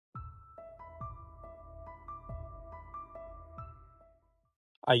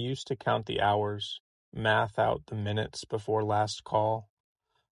I used to count the hours, math out the minutes before last call.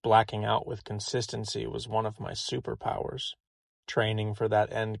 Blacking out with consistency was one of my superpowers. Training for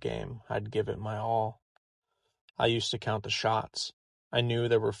that endgame, I'd give it my all. I used to count the shots. I knew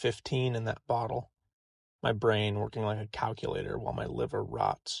there were 15 in that bottle. My brain working like a calculator while my liver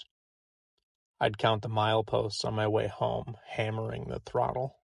rots. I'd count the mileposts on my way home, hammering the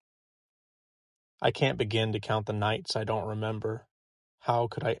throttle. I can't begin to count the nights I don't remember. How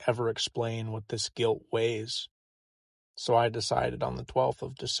could I ever explain what this guilt weighs? So I decided on the 12th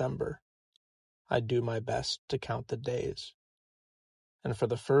of December, I'd do my best to count the days. And for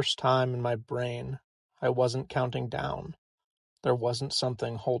the first time in my brain, I wasn't counting down. There wasn't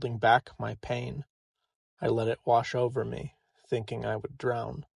something holding back my pain. I let it wash over me, thinking I would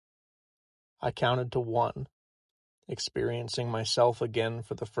drown. I counted to 1, experiencing myself again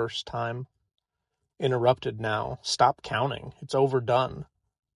for the first time. Interrupted now. Stop counting. It's overdone.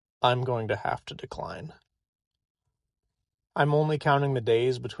 I'm going to have to decline. I'm only counting the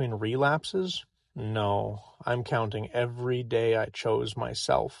days between relapses? No, I'm counting every day I chose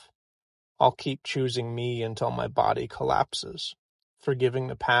myself. I'll keep choosing me until my body collapses, forgiving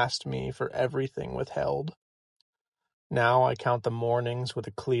the past me for everything withheld. Now I count the mornings with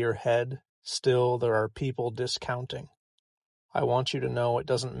a clear head. Still, there are people discounting. I want you to know it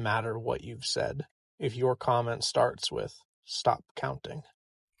doesn't matter what you've said if your comment starts with, "Stop counting."